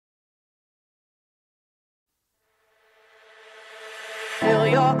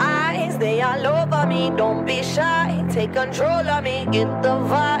don't be shy. Take control of me, get the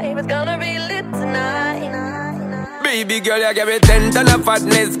vibe. It's gonna be lit tonight. Baby girl, you give me 10 ton of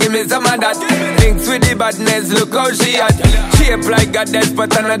fatness, give me some of that. Thinks with the badness, look how she at. Shape like goddess,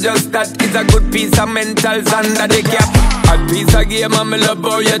 but I'm not just that. It's a good piece of mentals under the cap. A piece of game, and me love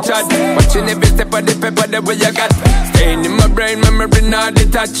how you chat. Watching every step of the paper, the way you got. Staying in my brain, memory not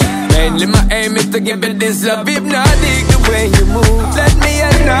detached. Mainly my aim is to give it this love. Hypnotic, the way you move. Let me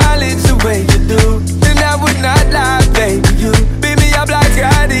acknowledge the way you do. Then I would not lie, baby, you. Baby, I'm like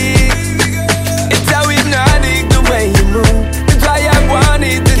Scottie. It's how hypnotic the way you move. That's why I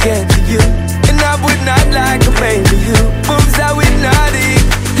wanted to get to you. And I would not like to baby you. Moves how hypnotic.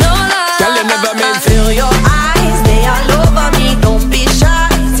 No lie, girl, you never meant to. Feel your eyes, they all over me. Don't be shy,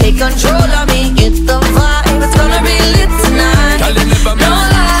 take control of me. Get the vibe, it's gonna be lit tonight. Girl, you never meant. No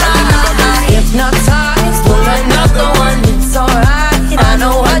lie, hypnotize, pull another one. It's alright, I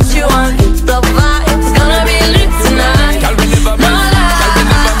know what you want. Get the vibe, it's gonna be lit tonight. Girl, we never meant. Girl, we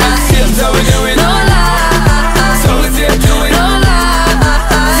never meant. Seems how we do it.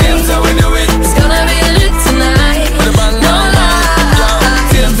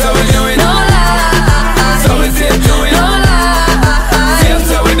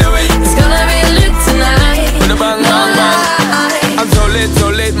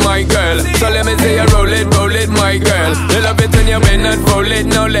 So let me say you roll it, my girl. You love it when you bend and roll it.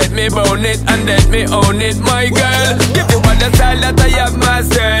 Now let me bone it and let me own it, my girl. Give you all the style that I have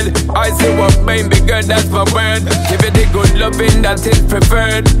mastered. I say what, baby girl, that's my word. Give it the good loving that is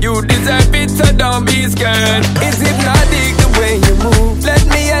preferred. You deserve it, so don't be scared. It's hypnotic the way you move. Let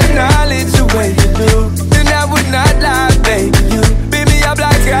me acknowledge the way you do. Then I would not lie, baby, you. Baby, I'm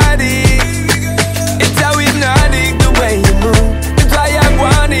like Scottie. It's how hypnotic the way you move. I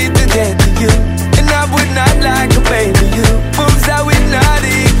wanted to get to you, and I would not like to baby you. Moves how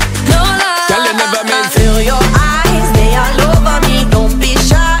hypnotic. No lie, girl, you never meant. Feel your eyes, they all over me. Don't be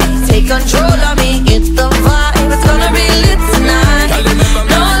shy, take control of me. Get the vibe, it's gonna be lit tonight. Girl, you never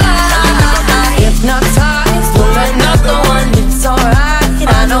meant. No lie, hypnotize, pull another one. It's alright,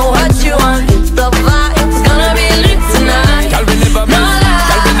 I know what you want. Get the vibe, it's gonna be lit tonight. Girl, we never meant.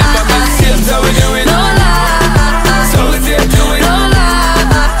 Girl, we never meant. Seems how we do it. No lie, so it's here to it.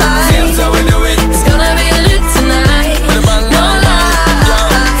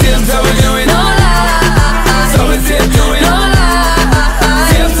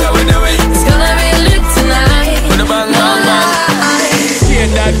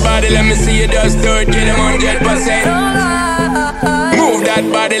 Let me see you just do it, get them 100%. Move that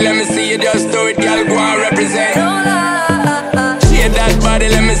body, let me see you just do it, girl, go and represent. Shake that body,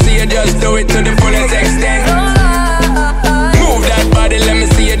 let me see you just do it to the fullest extent. Move that body, let me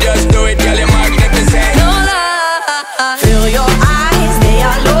see you just do it, girl, you're magnificent. Feel your eyes, they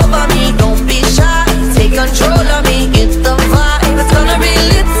all over me. Don't be shy, take control of me. Get the vibe, it's gonna be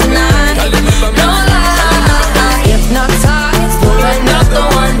lit tonight. No lie, hypnotize, pull another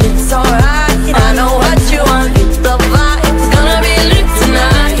one. It's alright, I know what you want. Get the vibe, it's gonna be lit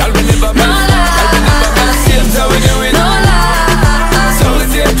tonight. Girl, we never met. Girl, we never met. Seems how we do it. No lie, so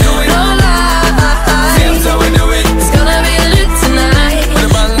it's here to it. no lie, seems how we do it. it's gonna be lit tonight.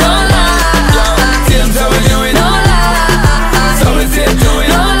 No lie, seems how we do it. No lie, so it's here to it.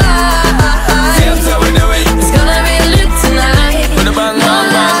 no lie, seems how we do it. it's gonna be lit tonight. No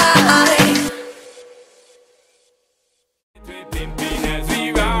lie.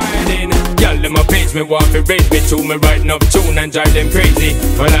 Them a page me want to raise me to me writing up tune and drive them crazy.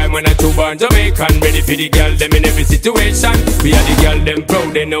 Well, I'm when I two born Jamaican, ready for the girl them in every situation. We are the girl them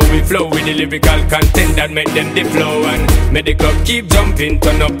proud, they know we flow with the lyrical content that make them the flow. And make the club keep jumping,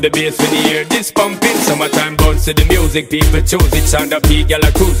 turn up the bass when you hear this pumping. Summertime bounce to the music, people choose it. Sound up here, girl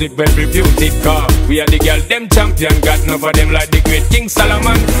I cruise it, well refuse it. Car we are the girl them champion, got enough of them like the great King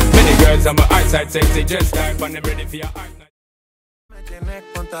Solomon. Many girls on my eyesight sexy, just type and I'm ready for your eye. Me tienes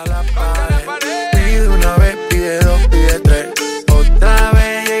contra la pared. Pide una vez, pide dos, pide tres. Otra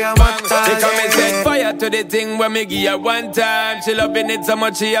vez llegamos hasta She come and set fire to the thing when me give her one time. She loving it so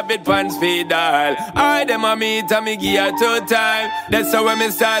much she have it pants feed all. I dem a meet and me give her 2 times. That's how when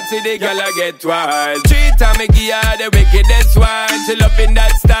me start see the girl I get wild. 3 times me give her the wickedest one. She loving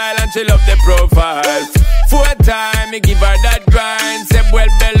that